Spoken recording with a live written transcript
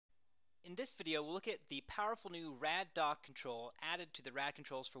In this video, we'll look at the powerful new RadDock control added to the Rad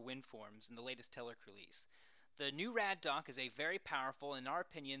controls for WinForms in the latest Telerik release. The new RadDock is a very powerful, and in our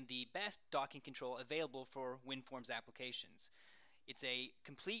opinion, the best docking control available for WinForms applications. It's a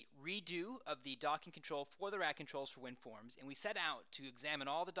complete redo of the docking control for the Rad controls for WinForms, and we set out to examine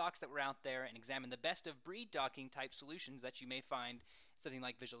all the docks that were out there and examine the best of breed docking type solutions that you may find in something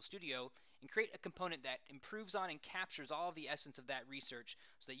like Visual Studio, and create a component that improves on and captures all of the essence of that research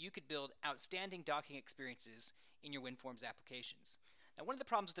so that you could build outstanding docking experiences in your WinForms applications. Now, one of the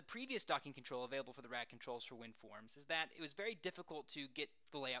problems with the previous docking control available for the Rad controls for WinForms is that it was very difficult to get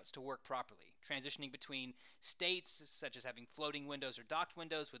the layouts to work properly. Transitioning between states, such as having floating windows or docked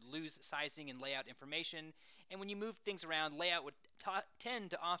windows, would lose sizing and layout information, and when you moved things around, layout would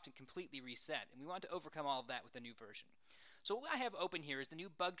tend to often completely reset, and we want to overcome all of that with the new version. So what I have open here is the new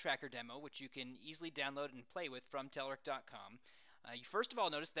bug tracker demo, which you can easily download and play with from Telerik.com. You first of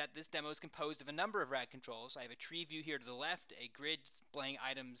all notice that this demo is composed of a number of Rad controls. I have a tree view here to the left, a grid displaying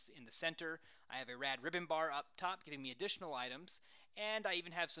items in the center. I have a Rad ribbon bar up top giving me additional items, and I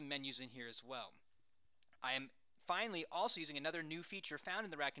even have some menus in here as well. I am finally also using another new feature found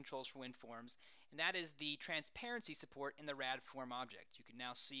in the Rad controls for WinForms, and that is the transparency support in the Rad form object. You can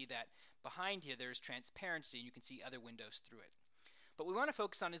now see that behind here there's transparency, and you can see other windows through it. But what we want to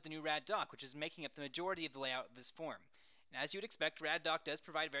focus on is the new RadDock, which is making up the majority of the layout of this form. And as you would expect, RadDock does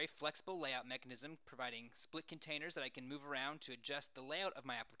provide a very flexible layout mechanism, providing split containers that I can move around to adjust the layout of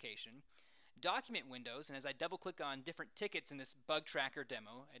my application, document windows, and as I double click on different tickets in this bug tracker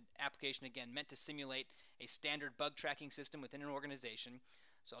demo, an application again meant to simulate a standard bug tracking system within an organization.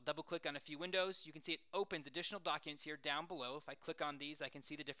 So I'll double click on a few windows. You can see it opens additional documents here down below. If I click on these, I can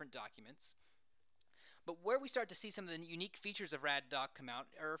see the different documents. But where we start to see some of the unique features of RadDock come out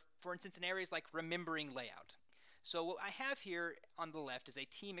are, for instance, in areas like remembering layout. So what I have here on the left is a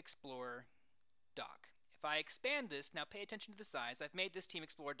Team Explorer dock. If I expand this, now pay attention to the size, I've made this Team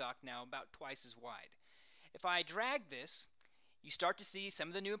Explorer dock now about twice as wide. If I drag this, you start to see some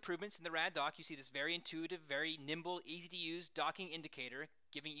of the new improvements in the RadDock. You see this very intuitive, very nimble, easy to use docking indicator,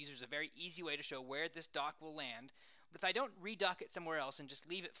 giving users a very easy way to show where this dock will land. But if I don't redock it somewhere else and just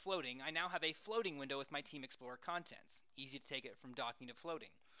leave it floating, I now have a floating window with my Team Explorer contents. Easy to take it from docking to floating.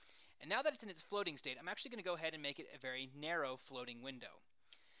 And now that it's in its floating state, I'm actually going to go ahead and make it a very narrow floating window.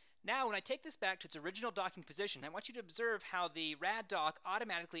 Now, when I take this back to its original docking position, I want you to observe how the RadDock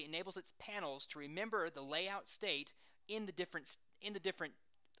automatically enables its panels to remember the layout state in the different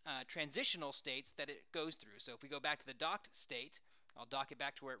transitional states that it goes through. So if we go back to the docked state, I'll dock it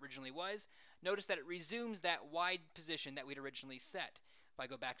back to where it originally was. Notice that it resumes that wide position that we'd originally set. If I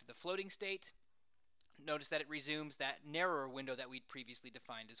go back to the floating state, notice that it resumes that narrower window that we'd previously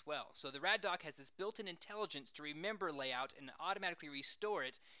defined as well. So the RadDock has this built-in intelligence to remember layout and automatically restore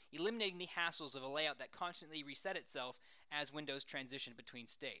it, eliminating the hassles of a layout that constantly reset itself as windows transition between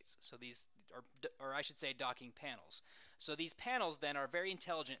states. So these, or I should say, docking panels. So these panels then are very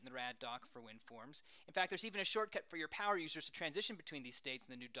intelligent in the RadDock for WinForms. In fact, there's even a shortcut for your power users to transition between these states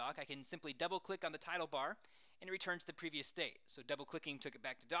in the new dock. I can simply double-click on the title bar, and it returns to the previous state. So double-clicking took it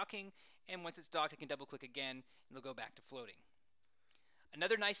back to docking, and once it's docked, I can double-click again, and it'll go back to floating.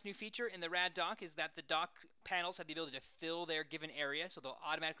 Another nice new feature in the RadDock is that the dock panels have the ability to fill their given area, so they'll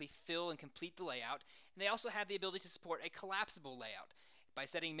automatically fill and complete the layout, and they also have the ability to support a collapsible layout. By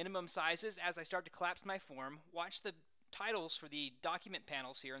setting minimum sizes, as I start to collapse my form, watch the titles for the document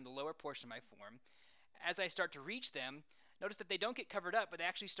panels here in the lower portion of my form. As I start to reach them, notice that they don't get covered up, but they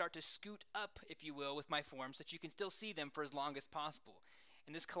actually start to scoot up, if you will, with my form so that you can still see them for as long as possible.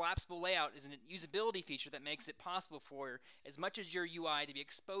 And this collapsible layout is a usability feature that makes it possible for as much as your UI to be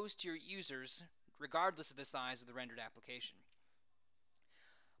exposed to your users regardless of the size of the rendered application.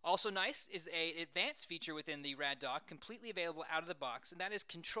 Also nice is an advanced feature within the RadDock, completely available out of the box, and that is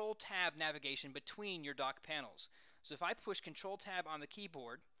Control-Tab navigation between your dock panels. So if I push Control-Tab on the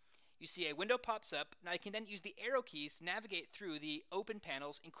keyboard, you see a window pops up, and I can then use the arrow keys to navigate through the open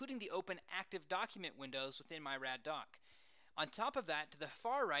panels, including the open active document windows within my RadDock. On top of that, to the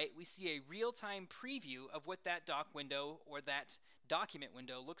far right, we see a real-time preview of what that dock window or that document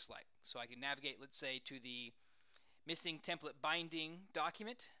window looks like. So I can navigate, let's say, to the missing template binding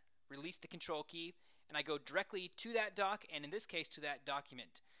document, release the control key, and I go directly to that dock, and in this case to that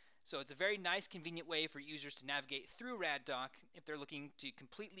document. So it's a very nice, convenient way for users to navigate through RadDock if they're looking to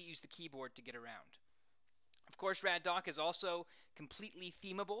completely use the keyboard to get around. Of course, RadDock is also completely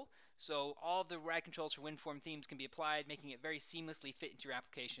themable, so all the Rad controls for WinForm themes can be applied, making it very seamlessly fit into your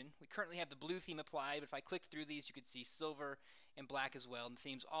application. We currently have the blue theme applied, but if I click through these, you could see silver and black as well, and the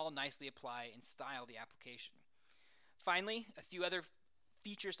themes all nicely apply and style the application. Finally, a few other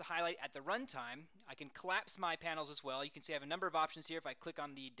features to highlight at the runtime, I can collapse my panels as well. You can see I have a number of options here if I click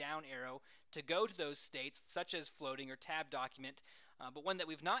on the down arrow to go to those states, such as floating or tab document. But one that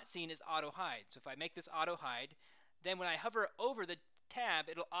we've not seen is auto hide. So if I make this auto hide, then when I hover over the tab,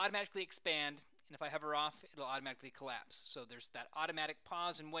 it'll automatically expand, and if I hover off, it'll automatically collapse. So there's that automatic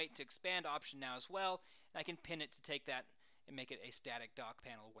pause and wait to expand option now as well, and I can pin it to take that and make it a static dock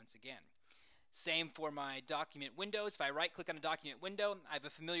panel once again. Same for my document windows. If I right-click on a document window, I have a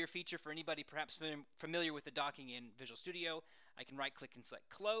familiar feature for anybody perhaps familiar with the docking in Visual Studio. I can right-click and select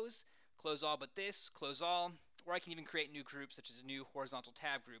Close, close all but this, close all, or I can even create new groups such as a new horizontal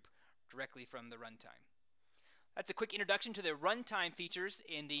tab group directly from the runtime. That's a quick introduction to the runtime features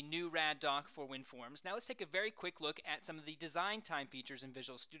in the new RadDock for WinForms. Now let's take a very quick look at some of the design time features in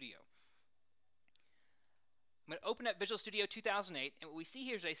Visual Studio. I'm going to open up Visual Studio 2008, and what we see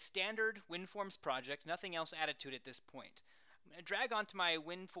here is a standard WinForms project, nothing else added to it at this point. I'm going to drag onto my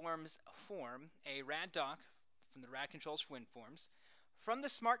WinForms form a RadDock from the Rad controls for WinForms. From the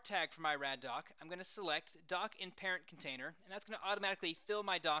smart tag for my RadDock, I'm going to select Dock in Parent Container, and that's going to automatically fill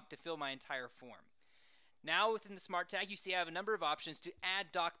my dock to fill my entire form. Now within the smart tag, you see I have a number of options to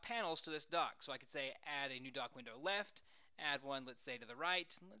add dock panels to this dock. So I could say add a new dock window left, add one, let's say, to the right,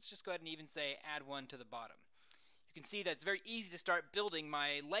 and let's just go ahead and even say add one to the bottom. You can see that it's very easy to start building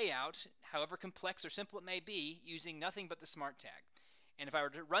my layout, however complex or simple it may be, using nothing but the smart tag. And if I were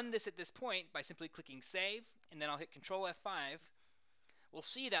to run this at this point by simply clicking save, and then I'll hit Control F5, we'll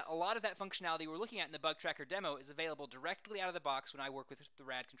see that a lot of that functionality we're looking at in the Bug Tracker demo is available directly out of the box when I work with the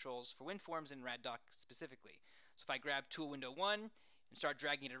Rad controls for WinForms and RadDock specifically. So if I grab Tool Window 1 and start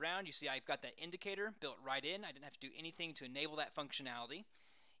dragging it around, you see I've got that indicator built right in. I didn't have to do anything to enable that functionality.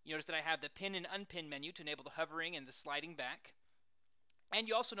 You notice that I have the pin and unpin menu to enable the hovering and the sliding back. And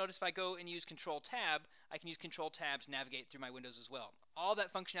you also notice if I go and use Control Tab, I can use Control Tab to navigate through my windows as well. All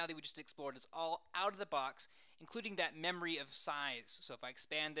that functionality we just explored is all out of the box, including that memory of size. So if I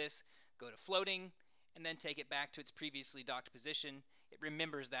expand this, go to floating, and then take it back to its previously docked position, it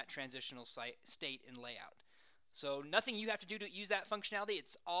remembers that transitional state and layout. So nothing you have to do to use that functionality.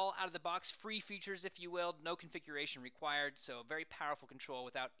 It's all out of the box, free features if you will, no configuration required, so very powerful control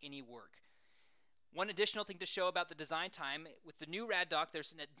without any work. One additional thing to show about the design time, with the new RadDock,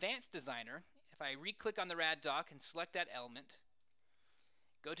 there's an advanced designer. If I re-click on the RadDock and select that element,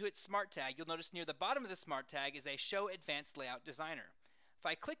 go to its smart tag, you'll notice near the bottom of the smart tag is a Show Advanced Layout Designer. If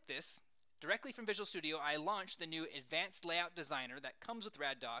I click this, directly from Visual Studio, I launch the new Advanced Layout Designer that comes with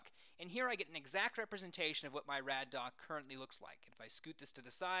RadDock, and here I get an exact representation of what my RadDock currently looks like. And if I scoot this to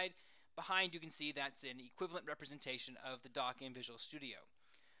the side, behind you can see that's an equivalent representation of the dock in Visual Studio.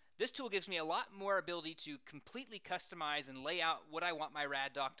 This tool gives me a lot more ability to completely customize and lay out what I want my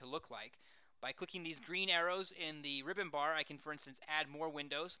RadDock to look like. By clicking these green arrows in the ribbon bar, I can, for instance, add more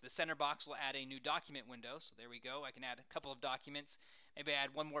windows. The center box will add a new document window, so there we go. I can add a couple of documents, maybe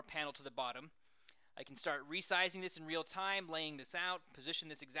add one more panel to the bottom. I can start resizing this in real time, laying this out, position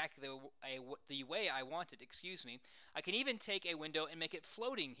this exactly the way I want it, I can even take a window and make it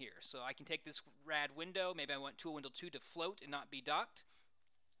floating here. So I can take this rad window, maybe I want Tool Window 2 to float and not be docked.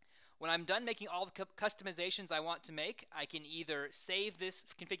 When I'm done making all the customizations I want to make, I can either save this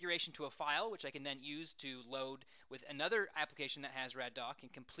configuration to a file, which I can then use to load with another application that has RadDock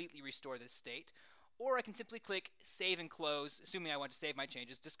and completely restore this state, or I can simply click Save and Close, assuming I want to save my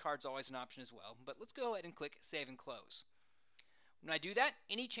changes. Discard's always an option as well, but let's go ahead and click Save and Close. When I do that,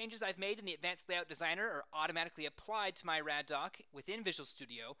 any changes I've made in the Advanced Layout Designer are automatically applied to my RadDock within Visual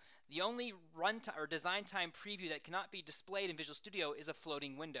Studio. The only design time preview that cannot be displayed in Visual Studio is a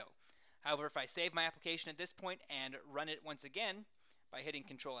floating window. However, if I save my application at this point and run it once again by hitting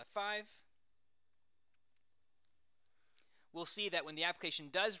Control F5, we'll see that when the application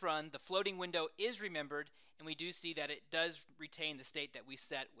does run, the floating window is remembered, and we do see that it does retain the state that we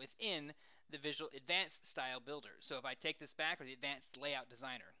set within the Visual Advanced Style Builder. So if I take this back, or the Advanced Layout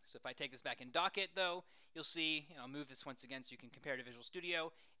Designer. So if I take this back and dock it, though, you'll see, I'll move this once again so you can compare to Visual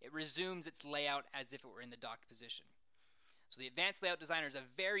Studio, it resumes its layout as if it were in the docked position. So the Advanced Layout Designer is a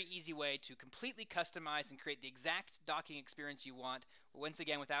very easy way to completely customize and create the exact docking experience you want, once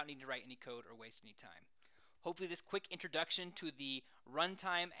again without needing to write any code or waste any time. Hopefully this quick introduction to the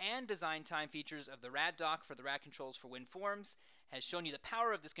runtime and design time features of the RadDock for the Rad controls for WinForms has shown you the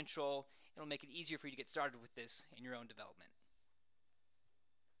power of this control. It'll make it easier for you to get started with this in your own development.